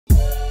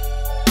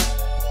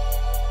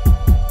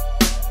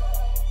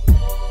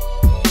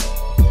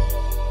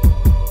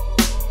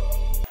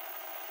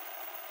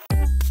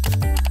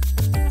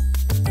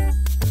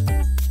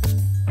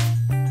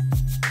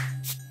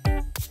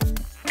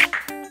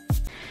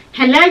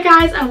Hello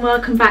guys, and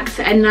welcome back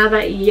to another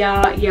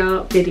Yaa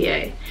Yaa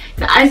video.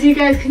 So as you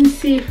guys can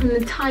see from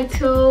the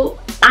title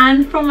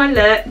and from my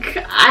look,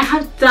 I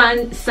have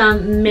done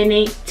some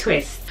mini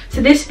twists.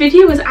 So this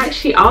video was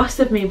actually asked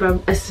of me by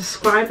a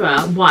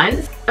subscriber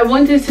once. I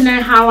wanted to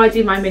know how I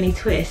do my mini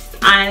twists,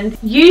 and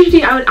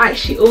usually I would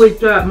actually always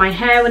blow up my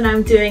hair when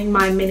I'm doing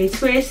my mini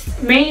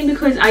twists, mainly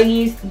because I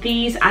use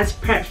these as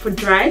prep for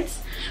dreads.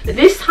 But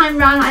this time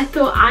round I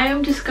thought I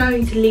am just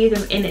going to leave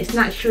them in its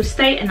natural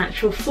state and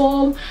natural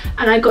form,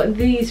 and I got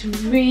these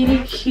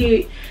really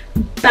cute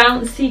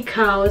bouncy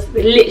curls.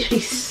 They're literally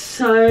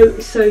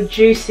so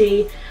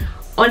juicy.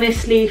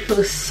 Honestly,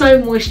 feels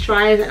so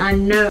moisturized, and I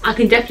know I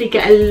can definitely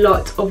get a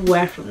lot of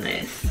wear from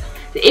this.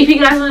 So if you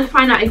guys want to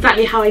find out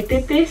exactly how I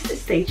did this,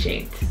 stay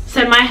tuned.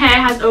 So my hair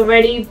has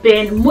already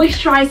been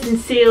moisturized and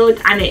sealed,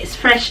 and it's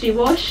freshly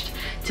washed.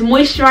 To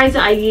moisturize it,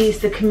 I use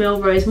the Camille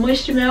Rose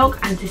Moisture Milk,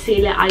 and to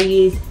seal it I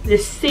use the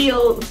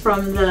Seal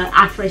from the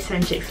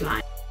Afrocentrics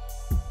line.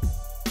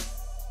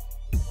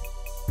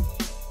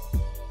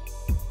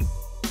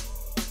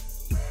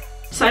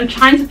 So I'm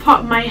trying to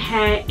pop my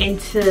hair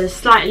into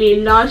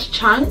slightly large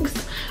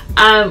chunks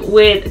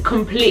with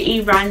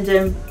completely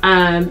random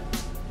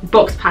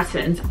box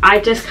patterns. I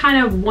just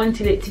kind of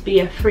wanted it to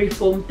be a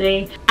freeform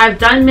thing. I've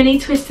done mini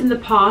twists in the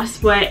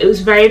past where it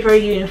was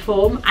very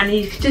uniform, and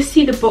you could just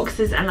see the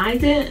boxes, and I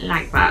didn't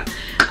like that.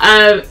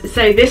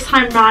 So this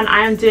time round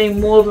I am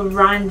doing more of a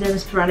random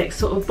sporadic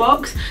sort of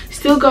box,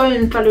 still going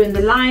and following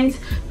the lines,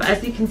 but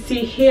as you can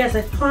see here, as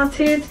I've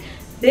parted,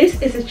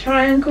 this is a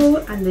triangle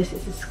and this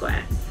is a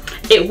square.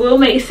 It will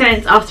make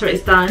sense after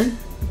it's done.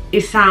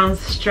 It sounds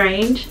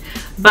strange,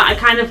 but I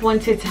kind of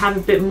wanted to have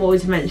a bit more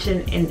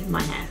dimension in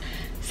my hair.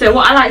 So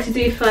what I like to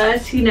do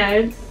first, you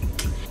know,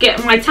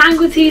 get my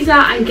tangle teaser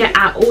and get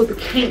out all the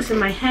kinks in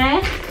my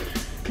hair.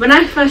 When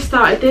I first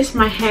started this,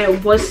 my hair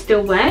was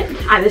still wet.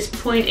 At this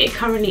point it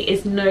currently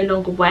is no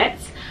longer wet,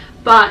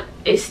 but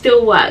it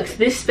still works.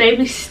 This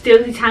baby still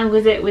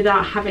detangles it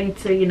without having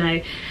to, you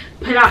know,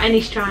 pull out any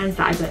strands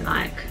that I don't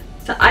like.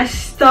 So I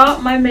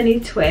start my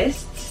mini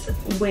twists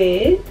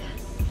with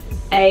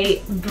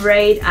a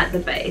braid at the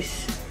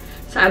base.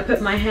 So I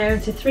put my hair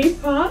into 3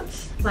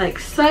 parts like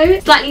so,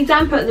 slightly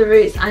damp at the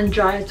roots and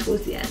dry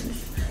towards the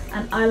ends.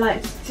 And I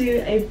like to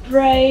do a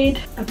braid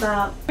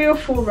about 3 or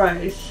 4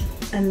 rows,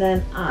 and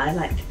then I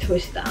like to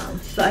twist down.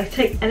 So I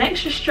take an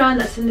extra strand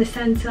that's in the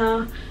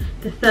center,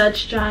 the 3rd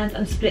strand,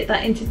 and split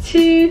that into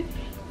 2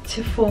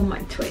 to form my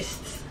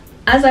twists.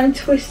 As I'm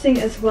twisting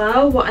as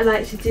well, what I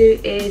like to do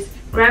is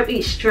grab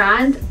each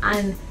strand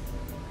and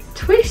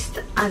twist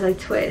as I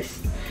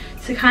twist,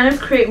 to kind of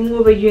create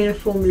more of a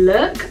uniform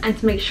look and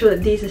to make sure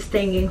that these are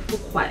staying in for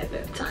quite a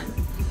bit of time.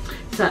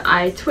 So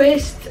I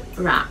twist,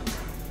 wrap,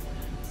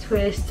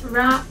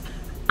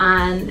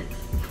 and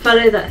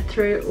follow that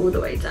through all the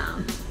way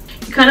down.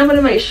 You kind of want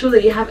to make sure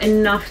that you have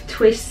enough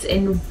twists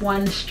in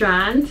one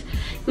strand.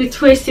 With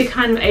twists you're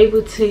kind of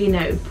able to, you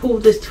know, pull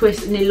those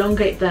twists and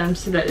elongate them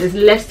so that there's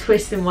less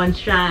twists in one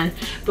strand.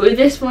 But with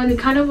this one you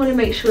kind of want to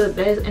make sure that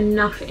there's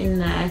enough in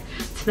there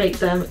to make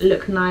them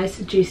look nice,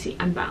 juicy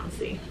and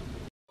bouncy.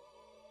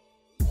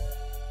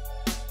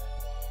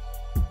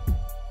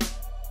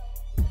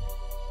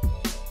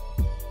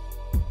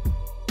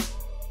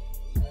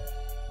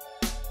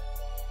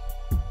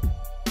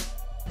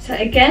 So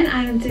again,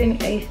 I am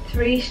doing a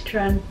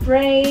 3-strand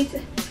braid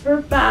for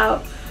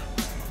about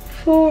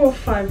 4 or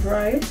 5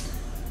 rows,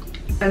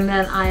 and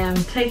then I am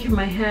taking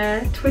my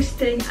hair,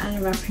 twisting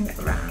and wrapping it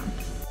around.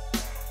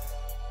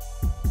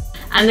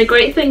 And the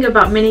great thing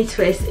about mini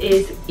twists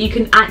is you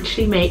can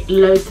actually make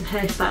loads of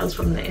hairstyles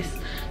from this.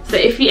 So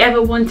if you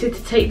ever wanted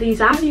to take these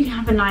out, you can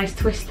have a nice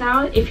twist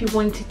out. If you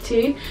wanted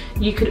to,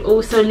 you could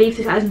also leave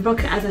this as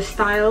rock it as a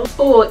style,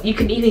 or you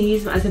can even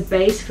use it as a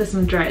base for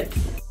some dreads.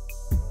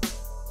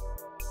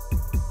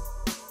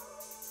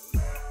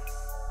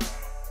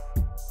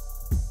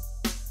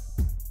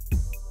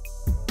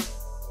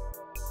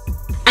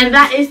 And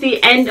that is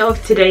the end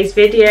of today's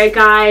video,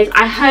 guys.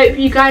 I hope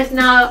you guys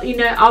now, you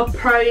know, are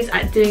pros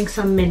at doing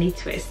some mini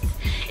twists.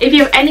 If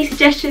you have any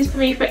suggestions for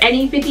me for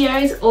any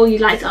videos, or you'd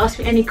like to ask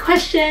me any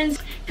questions,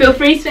 feel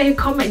free to make a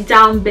comment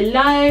down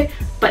below.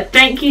 But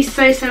thank you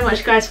so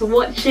much guys for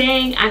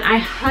watching, and I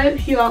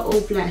hope you are all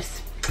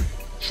blessed.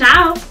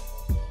 Ciao!